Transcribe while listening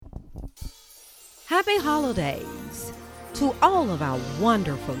Happy holidays to all of our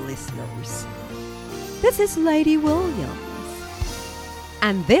wonderful listeners. This is Lady Williams,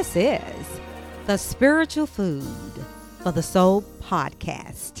 and this is the Spiritual Food for the Soul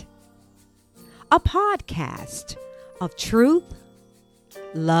podcast, a podcast of truth,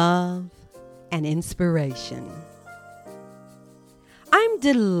 love, and inspiration. I'm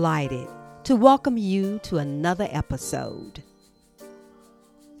delighted to welcome you to another episode.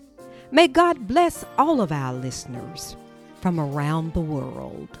 May God bless all of our listeners from around the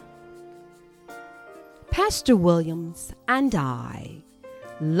world. Pastor Williams and I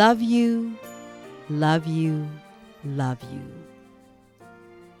love you, love you, love you.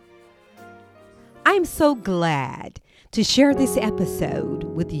 I'm so glad to share this episode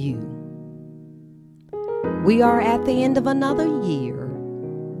with you. We are at the end of another year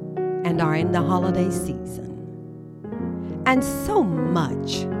and are in the holiday season. And so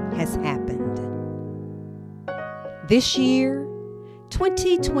much has happened. This year,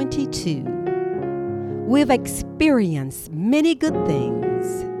 2022, we've experienced many good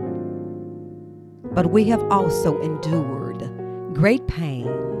things, but we have also endured great pain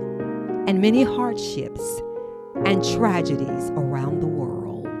and many hardships and tragedies around the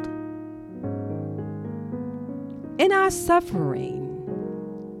world. In our suffering,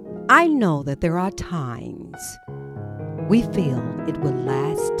 I know that there are times we feel it will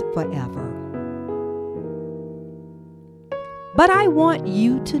last forever. But I want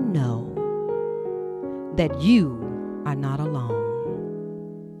you to know that you are not alone.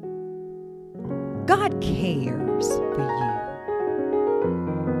 God cares for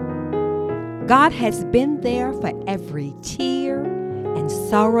you. God has been there for every tear and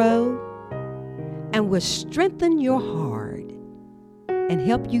sorrow and will strengthen your heart and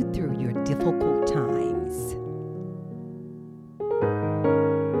help you through your difficult times.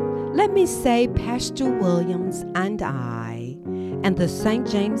 Let me say, Pastor Williams and I and the St.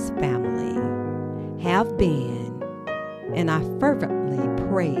 James family have been and are fervently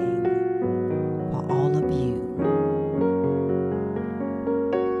praying for all of you.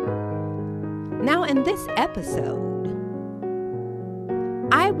 Now, in this episode,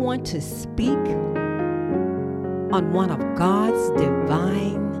 I want to speak on one of God's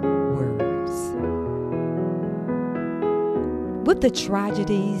divine words. With the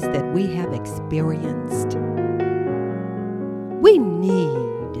tragedies that we have experienced, we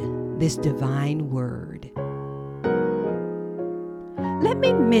need this divine word. Let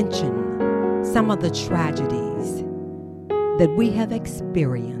me mention some of the tragedies that we have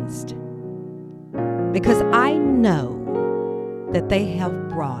experienced, because I know that they have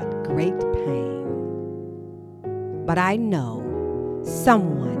brought great pain. But I know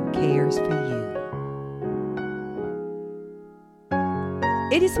someone cares for you.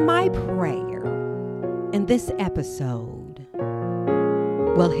 It is my prayer in this episode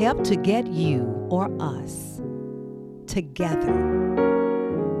will help to get you or us together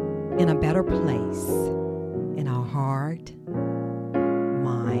in a better place in our heart,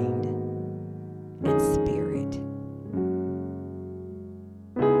 mind, and spirit.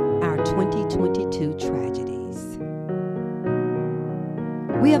 Our 2022 tragedies.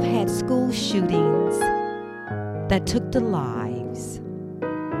 We have had school shootings that took the lives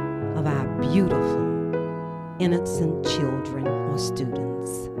of our beautiful, innocent children or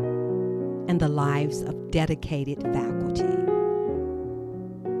students and the lives of dedicated faculty.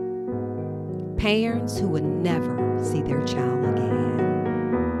 Parents who would never see their child again.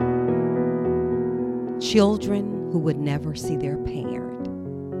 Children who would never see their parent.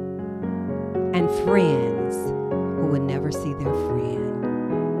 And friends who would never see their friend.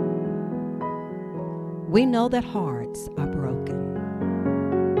 We know that hearts are broken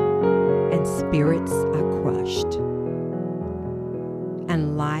and spirits are crushed,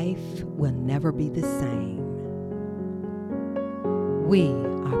 and life will never be the same. We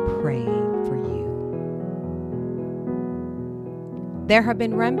are praying for you. There have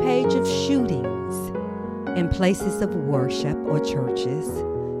been rampage of shootings in places of worship or churches,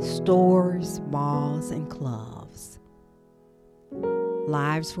 stores, malls, and clubs.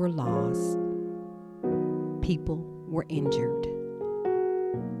 Lives were lost. People were injured.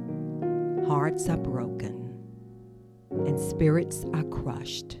 Hearts are broken and spirits are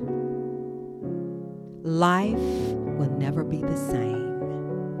crushed. Life will never be the same.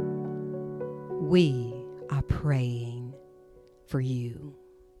 We are praying for you.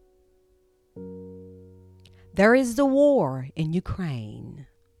 There is the war in Ukraine.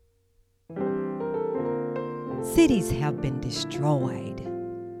 Cities have been destroyed.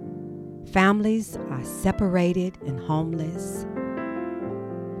 Families are separated and homeless.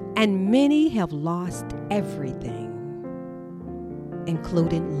 and many have lost everything,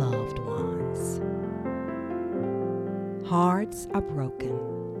 including loved ones. Hearts are broken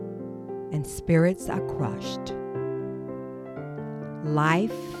and spirits are crushed.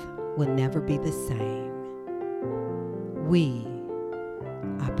 Life will never be the same. We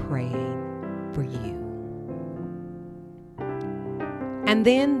are praying for you. And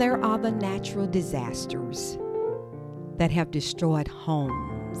then there are the natural disasters that have destroyed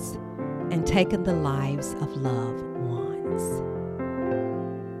homes and taken the lives of loved ones.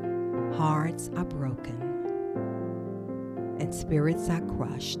 Hearts are broken and spirits are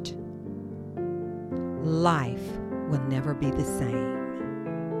crushed. Life will never be the same.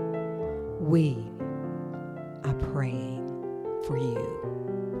 We are praying for you.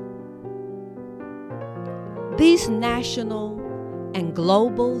 These national and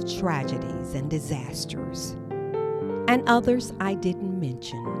global tragedies and disasters, and others I didn't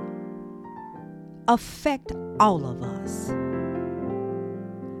mention, affect all of us.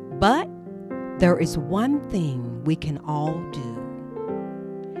 But there is one thing we can all do,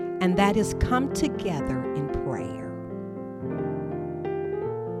 and that is come together in prayer.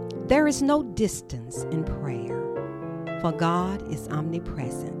 There is no distance in prayer, for God is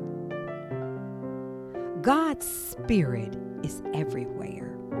omnipresent. God's Spirit is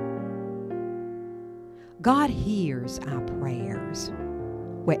everywhere. God hears our prayers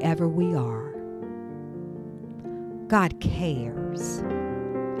wherever we are. God cares,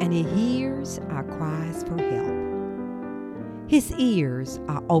 and He hears our cries for help. His ears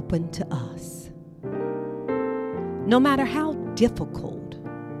are open to us. No matter how difficult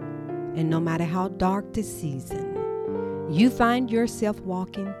and no matter how dark the season you find yourself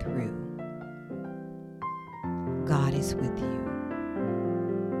walking through, God is with you.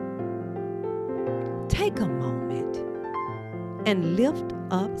 Take a moment and lift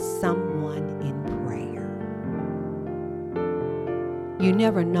up someone in prayer. You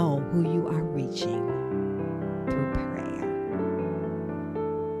never know who you are reaching through prayer.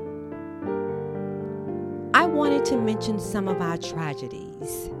 I wanted to mention some of our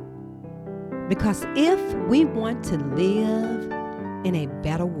tragedies because if we want to live in a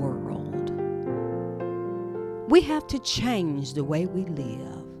better world, we have to change the way we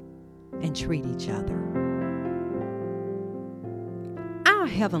live and treat each other. Our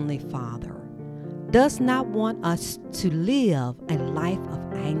Heavenly Father does not want us to live a life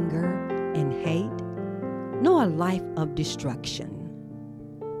of anger and hate, nor a life of destruction.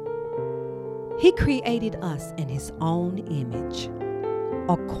 He created us in His own image,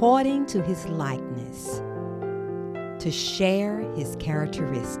 according to His likeness, to share His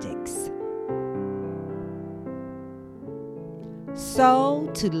characteristics.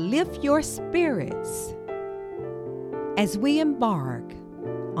 So, to lift your spirits as we embark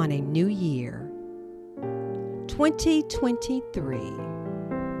on a new year, 2023,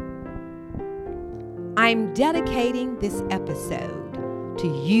 I'm dedicating this episode to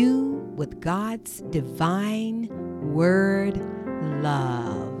you with God's divine word,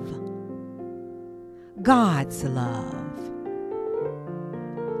 love. God's love.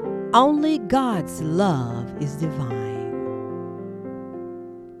 Only God's love is divine.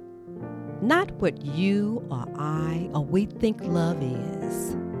 Not what you or I or we think love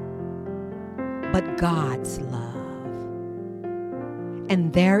is, but God's love.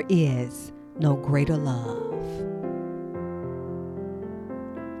 And there is no greater love.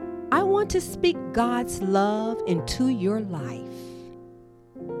 I want to speak God's love into your life.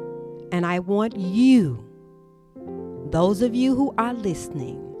 And I want you, those of you who are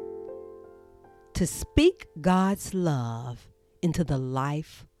listening, to speak God's love into the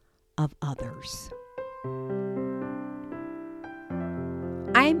life of others.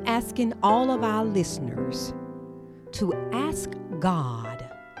 I'm asking all of our listeners to ask God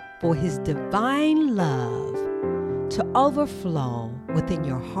for His divine love to overflow within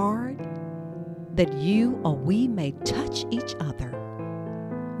your heart, that you or we may touch each other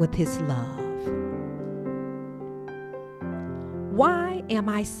with His love. Why am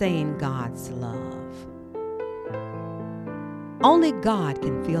I saying God's love? Only God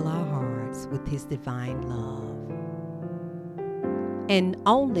can fill our hearts with His divine love. And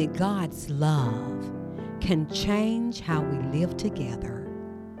only God's love can change how we live together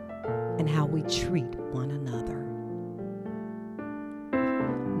and how we treat one another.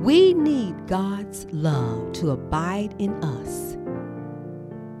 We need God's love to abide in us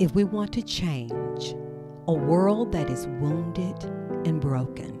if we want to change a world that is wounded and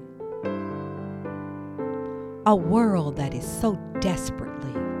broken. A world that is so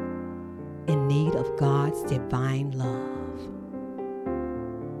desperately in need of God's divine love.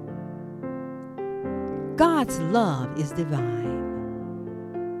 God's love is divine.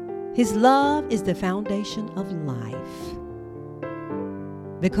 His love is the foundation of life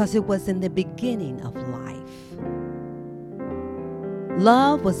because it was in the beginning of life.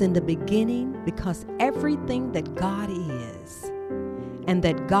 Love was in the beginning because everything that God is and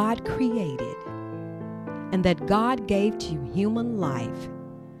that God created and that God gave to human life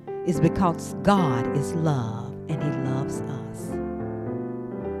is because God is love and He loves us.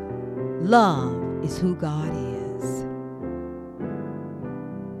 Love is who God is.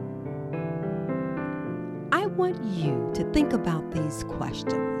 I want you to think about these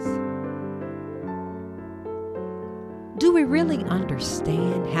questions. Do we really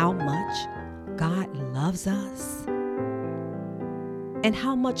understand how much God loves us? And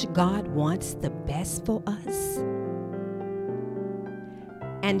how much God wants the best for us?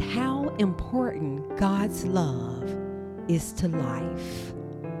 And how important God's love is to life?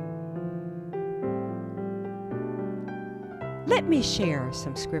 Let me share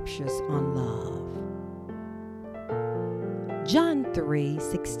some scriptures on love. John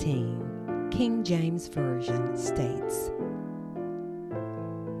 3:16, King James Version states,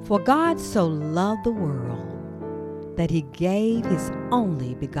 "For God so loved the world that He gave His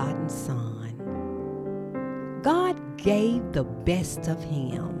only begotten Son." God gave the best of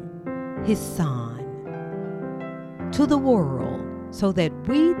Him, His Son, to the world so that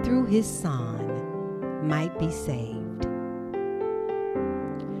we through His Son might be saved.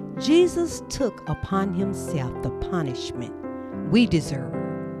 Jesus took upon Himself the punishment we deserve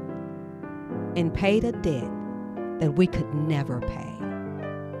and paid a debt that we could never pay.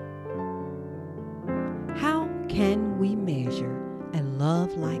 How can we measure a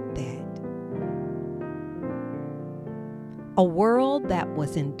love like that? A world that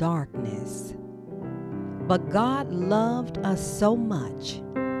was in darkness, but God loved us so much,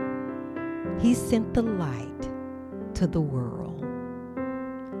 He sent the light to the world.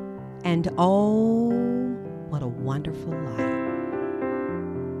 And oh, what a wonderful light.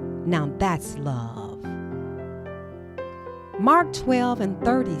 Now that's love. Mark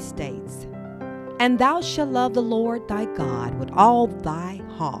 12:30 states, "And thou shalt love the Lord thy God with all thy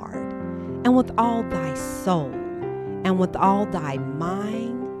heart, and with all thy soul, and with all thy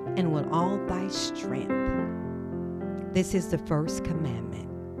mind, and with all thy strength." This is the first commandment.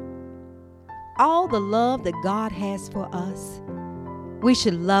 All the love that God has for us, we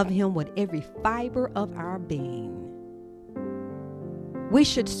should love Him with every fiber of our being. We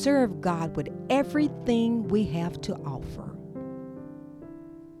should serve God with everything we have to offer.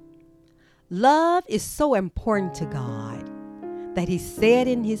 Love is so important to God that He said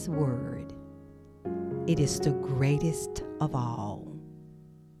in His Word, it is the greatest of all.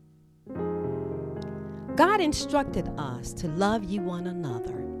 God instructed us to love ye one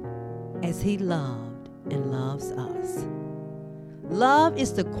another as He loved and loves us. Love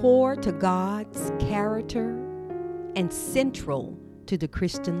is the core to God's character and central to the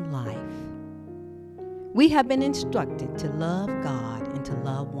Christian life. We have been instructed to love God and to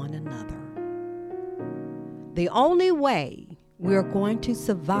love one another. The only way we are going to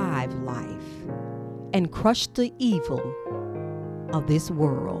survive life and crush the evil of this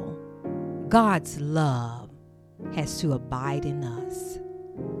world, God's love has to abide in us.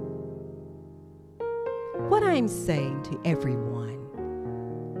 What I'm saying to everyone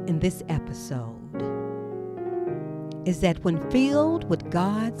in this episode is that when filled with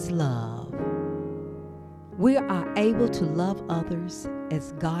God's love, we are able to love others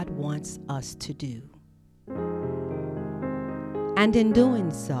as God wants us to do. And in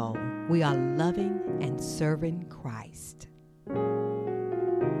doing so, we are loving and serving Christ.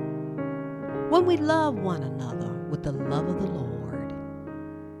 When we love one another with the love of the Lord,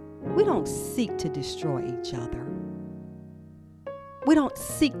 we don't seek to destroy each other. We don't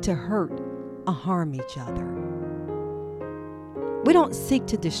seek to hurt or harm each other. We don't seek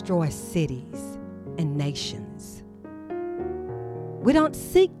to destroy cities and nations. We don't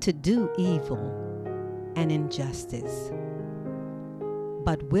seek to do evil and injustice.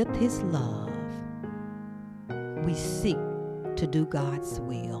 But with His love, we seek to do God's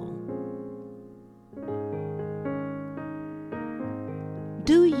will.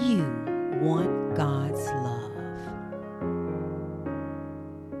 Do you want God's love?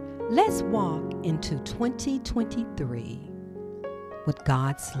 Let's walk into 2023 with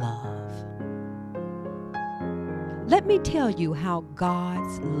God's love. Let me tell you how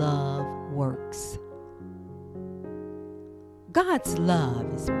God's love works. God's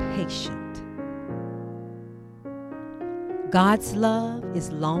love is patient. God's love is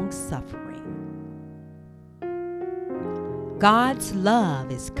long-suffering. God's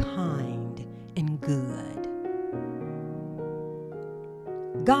love is kind and good.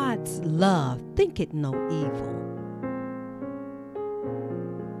 God's love thinketh no evil.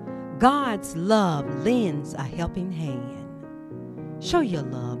 God's love lends a helping hand. Show your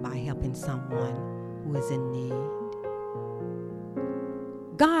love by helping someone who is in need.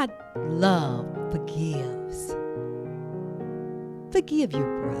 God's love forgives. Forgive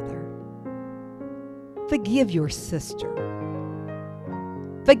your brother. Forgive your sister.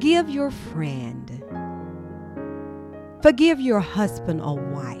 Forgive your friend. Forgive your husband or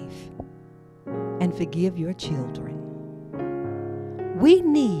wife. And forgive your children. We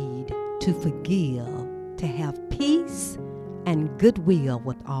need to forgive to have peace and goodwill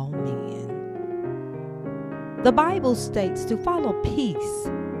with all men. The Bible states to follow peace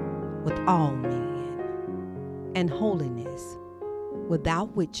with all men and holiness,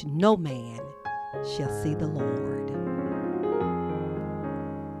 without which no man shall see the Lord.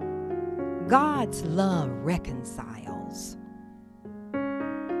 God's love reconciles.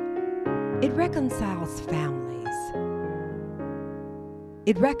 It reconciles families.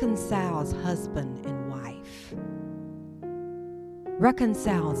 It reconciles husband and wife.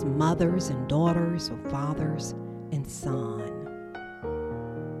 Reconciles mothers and daughters or fathers and son.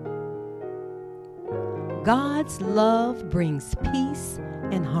 God's love brings peace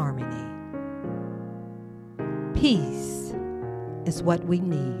and harmony. Peace is what we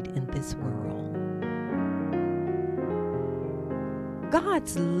need in this world.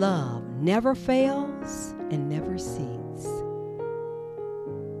 God's love never fails and never ceases.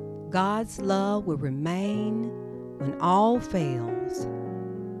 God's love will remain when all fails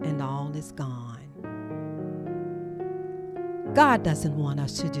and all is gone. God doesn't want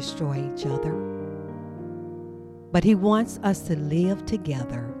us to destroy each other, but He wants us to live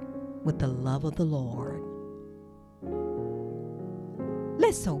together with the love of the Lord.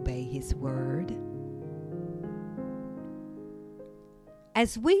 Let's obey His word.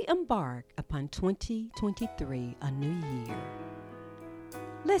 As we embark upon 2023, a new year,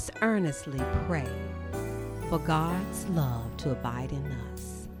 let's earnestly pray for God's love to abide in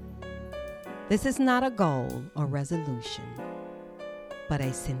us. This is not a goal or resolution, but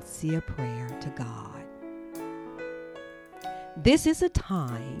a sincere prayer to God. This is a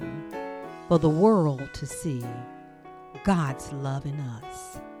time for the world to see God's love in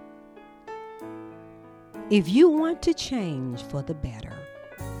us. If you want to change for the better,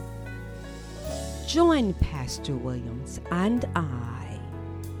 join Pastor Williams and I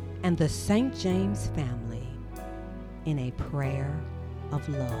and the St. James family in a prayer of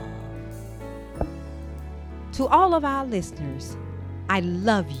love. To all of our listeners, I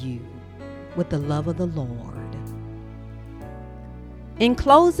love you with the love of the Lord. In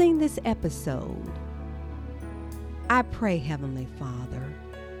closing this episode, I pray, Heavenly Father,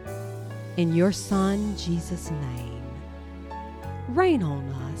 in your Son Jesus' name, reign on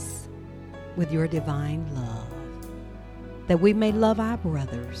us with your divine love, that we may love our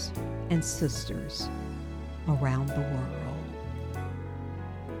brothers and sisters around the world.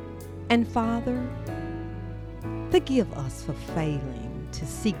 And Father, forgive us for failing to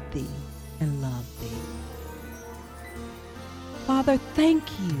seek Thee and love Thee. Father, thank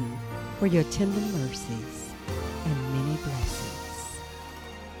you for your tender mercies and many blessings.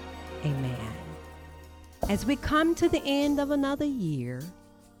 Amen. As we come to the end of another year,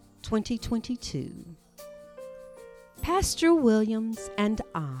 2022, Pastor Williams and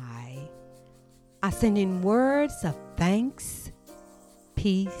I are sending words of thanks,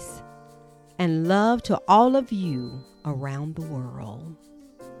 peace, and love to all of you around the world.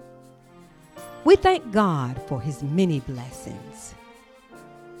 We thank God for His many blessings.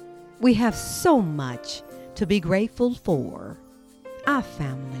 We have so much to be grateful for. Our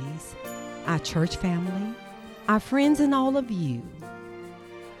families, our church family, our friends, and all of you.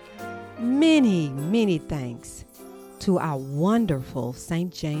 Many, many thanks to our wonderful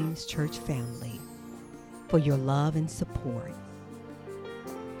St. James Church family for your love and support.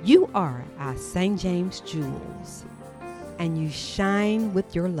 You are our St. James jewels, and you shine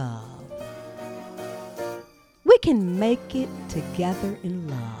with your love. We can make it together in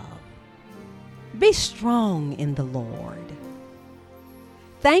love. Be strong in the Lord.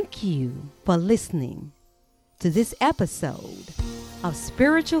 Thank you for listening to this episode of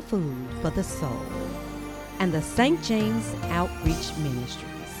Spiritual Food for the Soul and the St. James Outreach Ministries.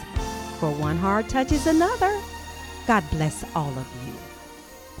 For one heart touches another, God bless all of you.